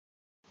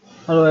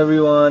Hello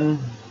everyone,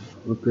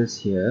 Lucas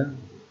here.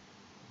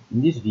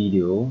 In this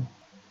video,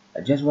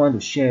 I just want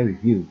to share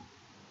with you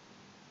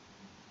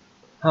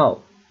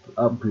how to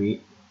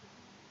upgrade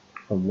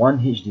from one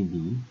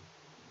HDB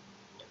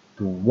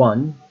to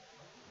one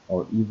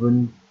or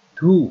even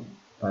two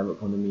private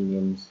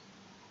condominiums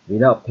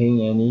without paying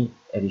any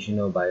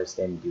additional buyer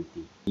stamp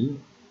duty.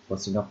 For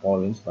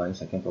Singaporeans buying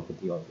second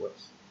property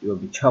onwards, it will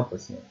be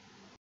 12%.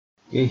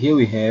 Okay, here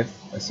we have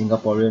a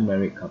Singaporean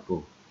married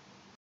couple.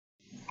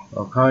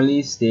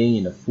 Currently staying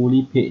in a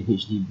fully paid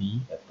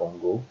HDB at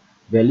Condos,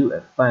 valued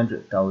at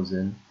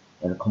 500,000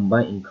 and a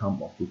combined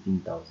income of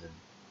 15,000.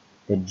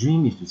 Their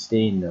dream is to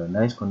stay in a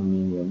nice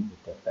condominium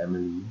with their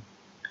family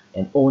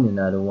and own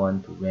another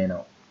one to rent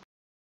out.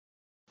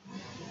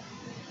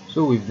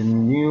 So with the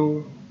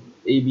new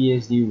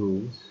ABSD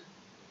rules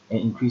and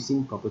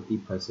increasing property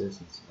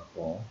prices in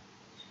Singapore,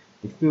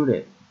 they feel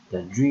that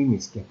their dream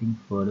is getting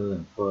further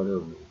and further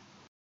away.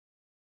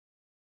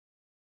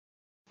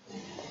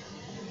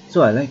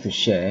 So I'd like to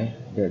share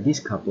that this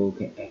couple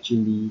can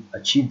actually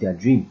achieve their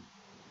dream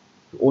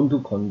to own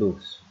two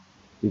condos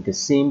with the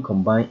same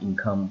combined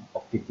income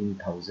of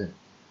 15,000.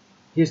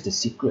 Here's the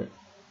secret: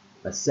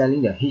 by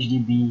selling their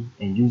HDB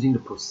and using the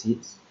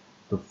proceeds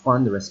to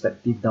fund the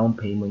respective down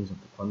payments of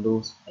the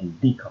condos and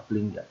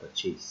decoupling their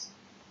purchase.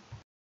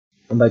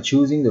 And by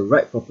choosing the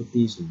right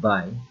properties to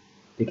buy,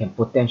 they can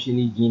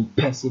potentially gain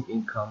passive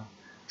income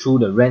through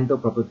the rental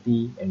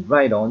property and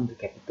ride on the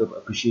capital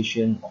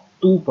appreciation of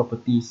two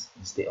properties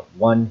instead of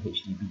one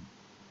HDB.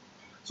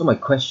 So my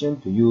question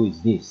to you is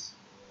this: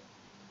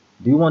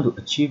 do you want to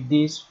achieve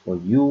this for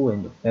you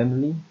and your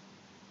family?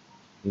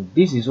 If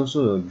this is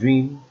also your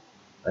dream,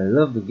 I'd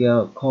love to get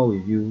on a call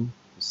with you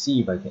to see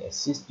if I can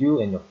assist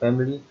you and your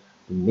family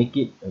to make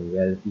it a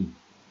reality.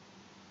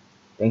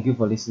 Thank you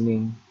for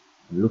listening.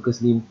 I'm Lucas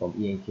Lim from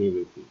ENK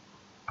Realty.